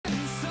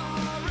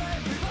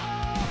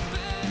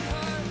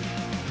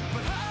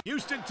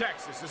Houston,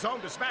 Texas is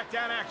home to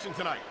Smackdown action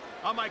tonight.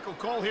 I'm Michael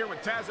Cole here with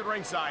Taz at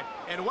ringside,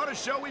 and what a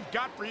show we've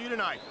got for you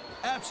tonight.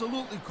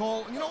 Absolutely,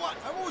 Cole. And you know what?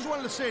 I've always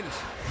wanted to say this.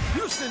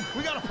 Houston,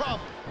 we got a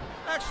problem.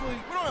 Actually,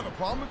 we don't have a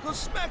problem because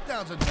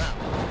Smackdown's in town.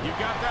 You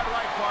got that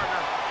right,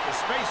 partner. The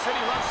Space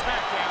City loves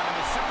Smackdown, and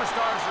the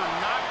superstars are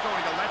not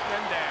going to let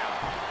them down.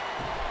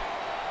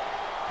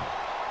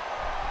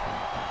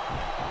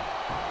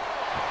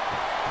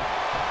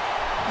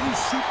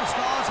 These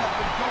superstars have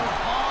been going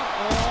hard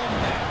all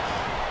match.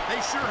 They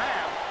sure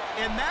have.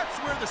 And that's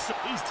where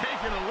he's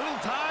taken a little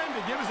time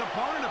to give his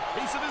opponent a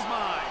piece of his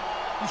mind.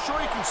 You sure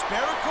you can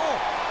spare it, Cole?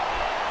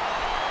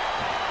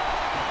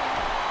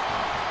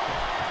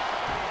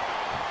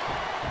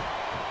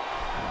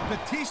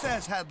 Batista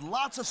has had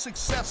lots of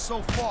success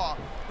so far,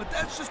 but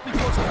that's just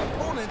because his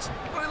opponents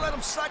really let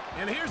him suck.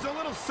 And here's a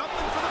little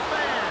something for the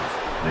fans.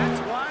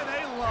 That's why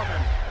they love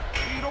him.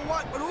 You know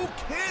what? But who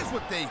cares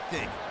what they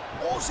think?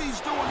 All he's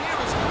doing here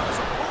is giving his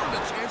opponent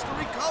a chance to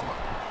recover.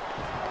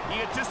 He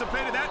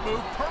anticipated that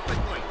move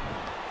perfectly.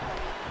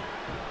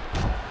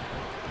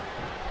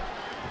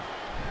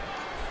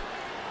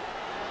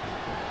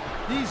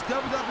 These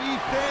WWE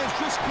fans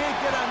just can't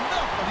get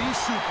enough of these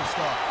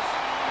superstars.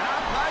 And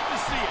I'm glad to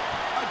see it.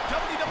 A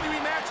WWE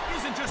match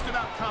isn't just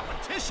about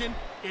competition,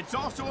 it's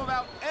also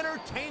about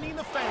entertaining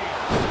the fans.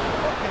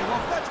 Okay, well,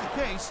 if that's the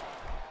case,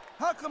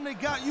 how come they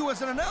got you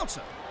as an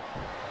announcer?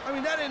 I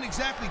mean, that ain't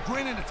exactly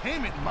great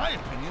entertainment, in my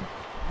opinion.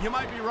 You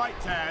might be right,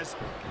 Taz.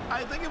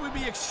 I think it would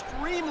be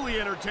extremely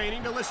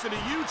entertaining to listen to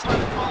you try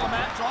to call a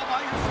match all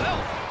by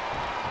yourself.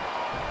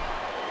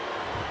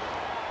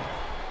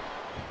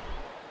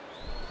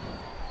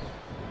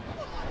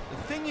 The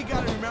thing you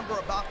got to remember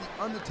about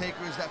The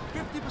Undertaker is that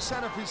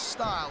 50% of his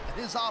style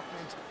and his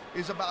offense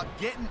is about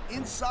getting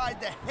inside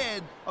the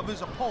head of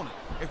his opponent.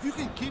 If you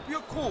can keep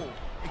your cool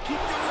and keep your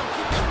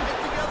head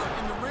together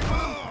in the ring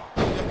with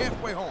him, you're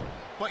halfway home.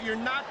 But you're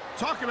not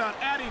talking about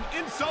adding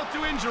insult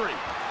to injury.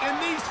 And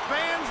these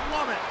fans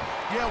love it.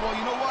 Yeah, well,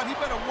 you know what? He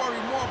better worry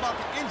more about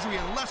the injury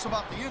and less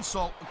about the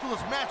insult until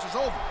his match is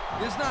over.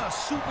 There's not a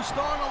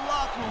superstar in the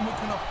locker room who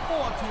can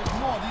afford to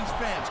ignore these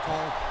fans,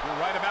 Cole. You're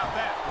right about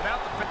that. Without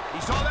the fans,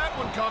 he saw that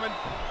one coming.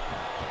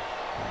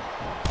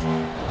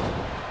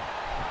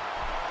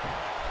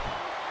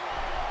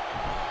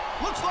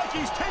 Looks like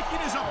he's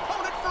taking his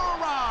opponent for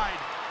a ride.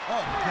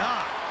 Oh,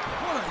 God.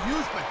 What a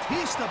huge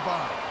Batista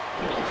bomb.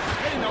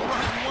 Ain't no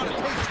ride you want to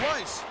take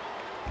twice.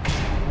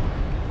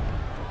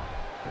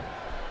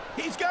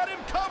 He's got him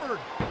covered.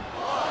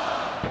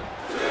 1,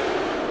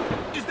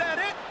 2. Is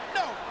that it?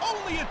 No,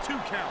 only a 2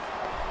 count.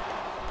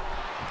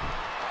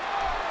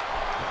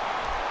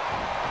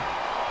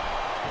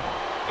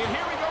 And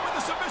here we go with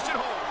the submission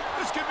hold.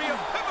 This could be a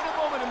pivotal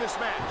moment in this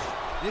match.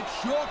 It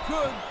sure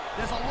could.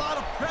 There's a lot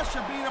of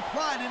pressure being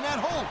applied in that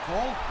hold,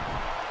 Cole.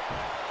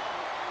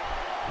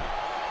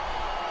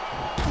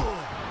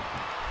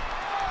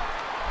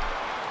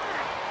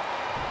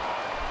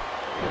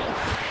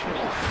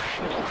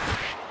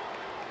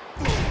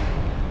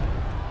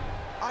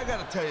 I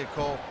gotta tell you,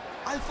 Cole,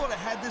 I thought I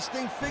had this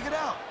thing figured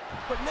out.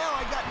 But now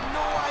I got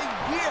no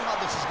idea how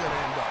this is gonna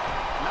end up.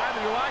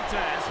 Neither do I,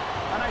 Taz.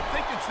 And I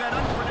think it's that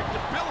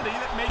unpredictability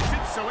that makes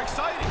it so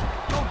exciting.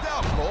 No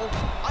doubt, Cole.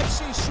 I've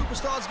seen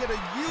superstars get a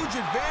huge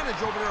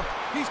advantage over there.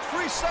 He's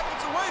 3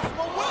 seconds away from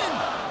a win.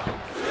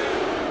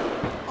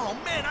 1, 2. Oh,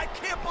 man, I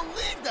can't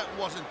believe that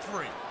wasn't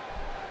 3.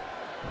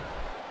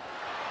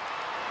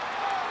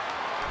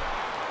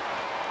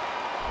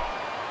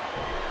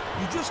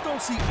 You just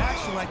don't see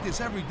action like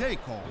this every day,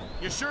 Cole.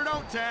 You sure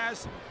don't,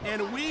 Taz.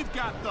 And we've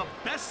got the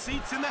best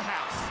seats in the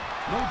house.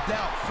 No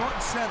doubt, front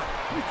and center.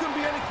 We couldn't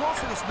be any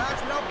closer to this match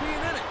without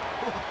being in it.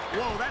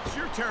 Whoa, that's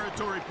your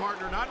territory,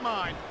 partner, not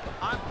mine.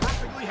 I'm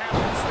perfectly happy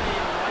to stay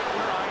right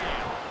where I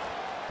am.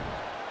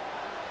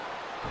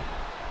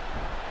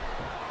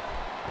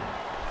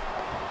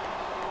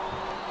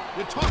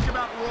 You talk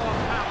about raw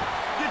power.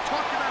 You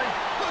talk about him.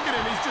 Look at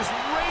him. He's just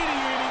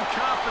radiating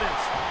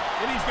confidence.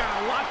 And he's got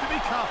a lot to be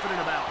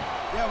confident about.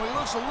 Yeah, well, he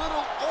looks a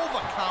little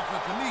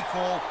overconfident to me,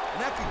 Cole. And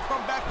that could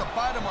come back to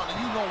bite him on the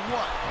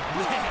you-know-what.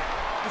 Man,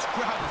 this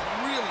crowd is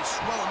really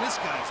swelling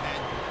this guy's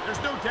head. There's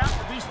no doubt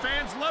that these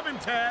fans love him,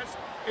 Taz.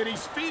 And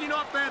he's feeding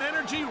off that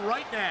energy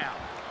right now.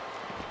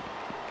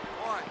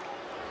 What?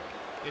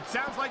 It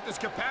sounds like this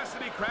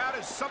capacity crowd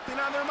has something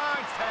on their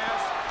minds,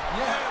 Taz.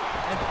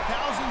 Yeah, and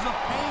thousands of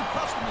paying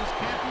customers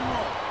can't be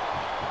wrong.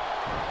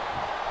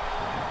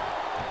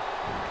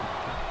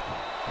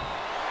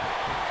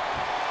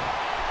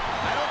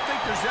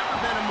 There's ever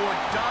been a more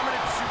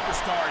dominant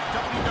superstar in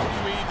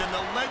WWE than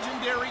the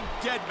legendary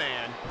dead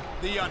man,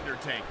 The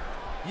Undertaker.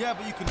 Yeah,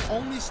 but you can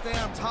only stay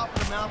on top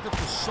of the mountain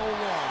for so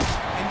long,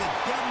 and the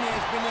dead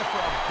man's been there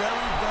for a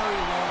very,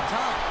 very long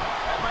time.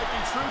 That might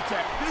be true,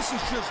 Ted. This is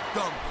just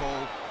dumb,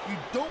 Cole. You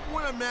don't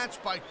win a match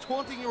by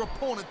taunting your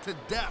opponent to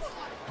death.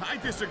 I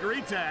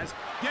disagree, Taz.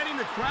 Getting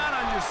the crowd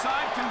on your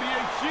side can be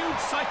a huge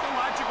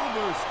psychological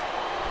boost.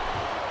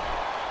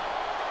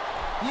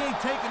 He ain't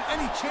taking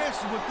any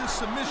chances with this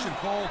submission,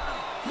 Cole.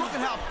 Look at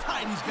how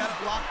tight he's got it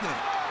locked in.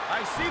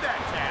 I see that,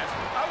 Taz.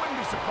 I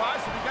wouldn't be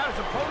surprised if he got his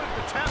opponent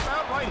to tap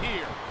out right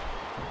here.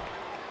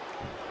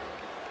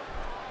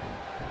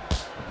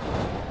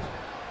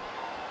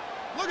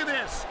 Look at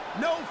this.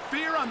 No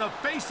fear on the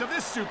face of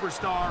this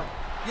superstar.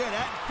 Yeah,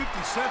 that 50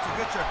 cents will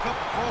get you a cup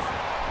of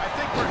coffee. I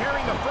think we're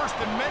hearing the First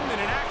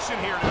Amendment in action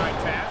here tonight,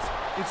 Taz.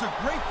 It's a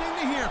great thing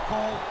to hear,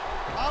 Cole.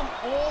 I'm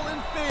all in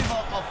favor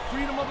of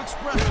freedom of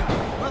expression,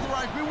 whether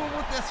I agree with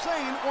what they're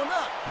saying or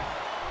not.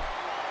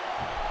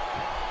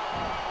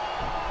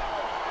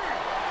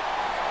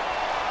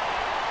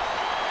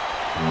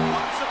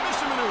 What a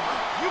submission maneuver.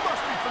 You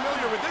must be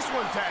familiar with this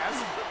one, Taz.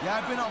 Yeah,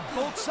 I've been on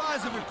both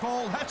sides of it,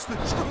 Cole. That's the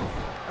truth.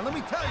 And let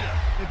me tell you,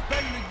 it's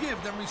better to give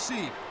than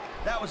receive.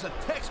 That was a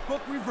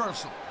textbook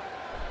reversal.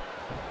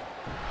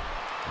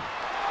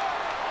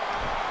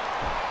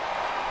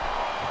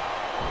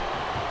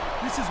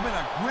 This has been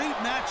a great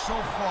match so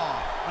far,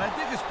 and I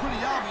think it's pretty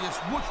obvious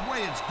which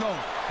way it's going.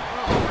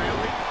 Oh,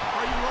 really?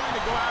 Are you willing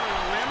to go out on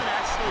a limb and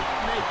actually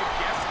make a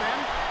guess then?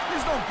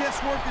 There's no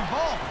guesswork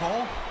involved,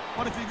 Cole.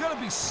 But if you're going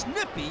to be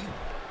snippy,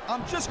 I'm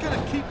just going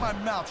to keep my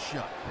mouth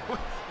shut.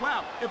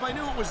 Wow, if I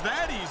knew it was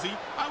that easy,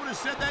 I would have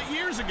said that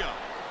years ago.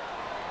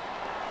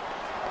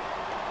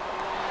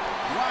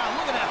 Wow,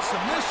 look at that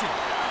submission.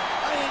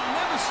 I ain't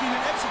never seen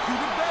it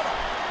executed better.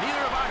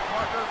 Neither have I,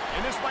 partner,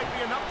 and this might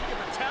be enough to get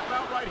the tap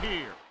out right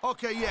here.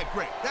 Okay, yeah,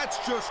 great.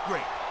 That's just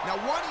great. Now,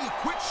 why don't you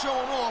quit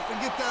showing off and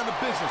get down to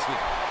business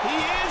here? He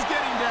is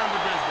getting down to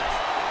business.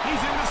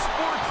 He's in the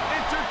sports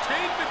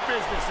entertainment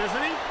business,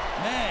 isn't he?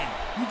 Man,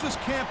 you just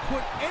can't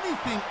put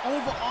anything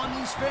over on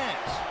these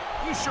fans.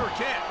 You sure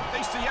can.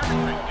 They see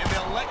everything, and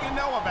they'll let you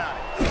know about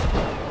it.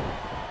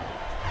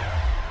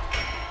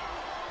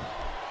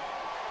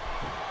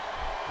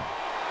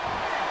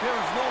 There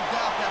is no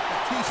doubt that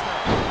Batista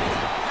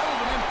made a hell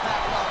of an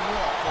impact on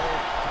Raw, Cole.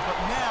 But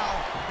now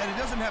that he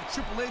doesn't have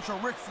Triple H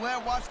or Ric Flair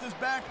watching his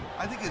back,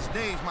 I think his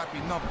days might be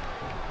numbered.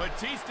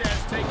 Batista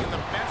has taken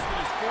the best that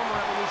his former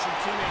Evolution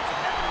teammates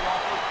have had to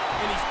offer,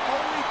 and he's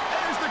only...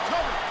 There's the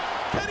cover!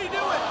 Can he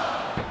do it?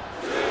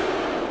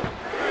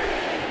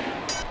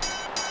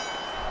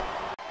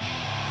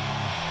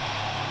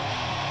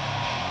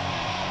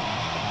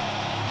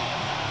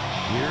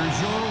 Here's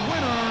your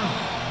winner,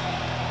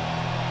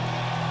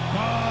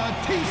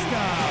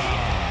 Batista!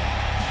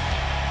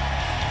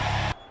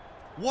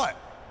 What?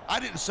 I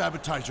didn't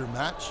sabotage your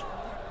match.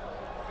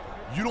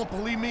 You don't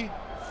believe me?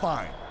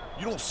 Fine.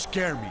 You don't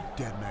scare me,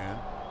 dead man.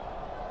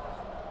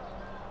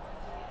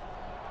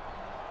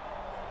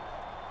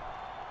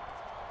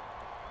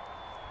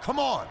 Come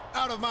on.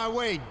 Out of my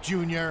way,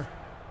 Junior.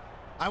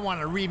 I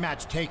want a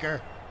rematch,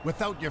 Taker,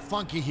 without your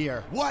funky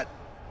here. What?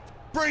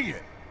 Bring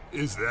it.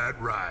 Is that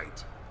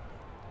right?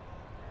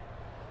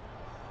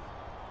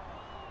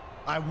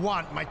 I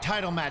want my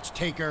title match,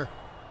 Taker.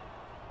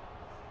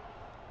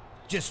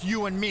 Just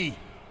you and me,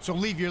 so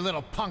leave your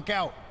little punk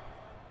out.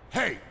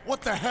 Hey,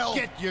 what the hell?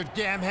 Get your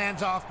damn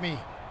hands off me.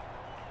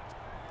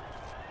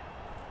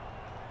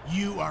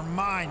 You are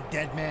mine,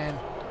 dead man.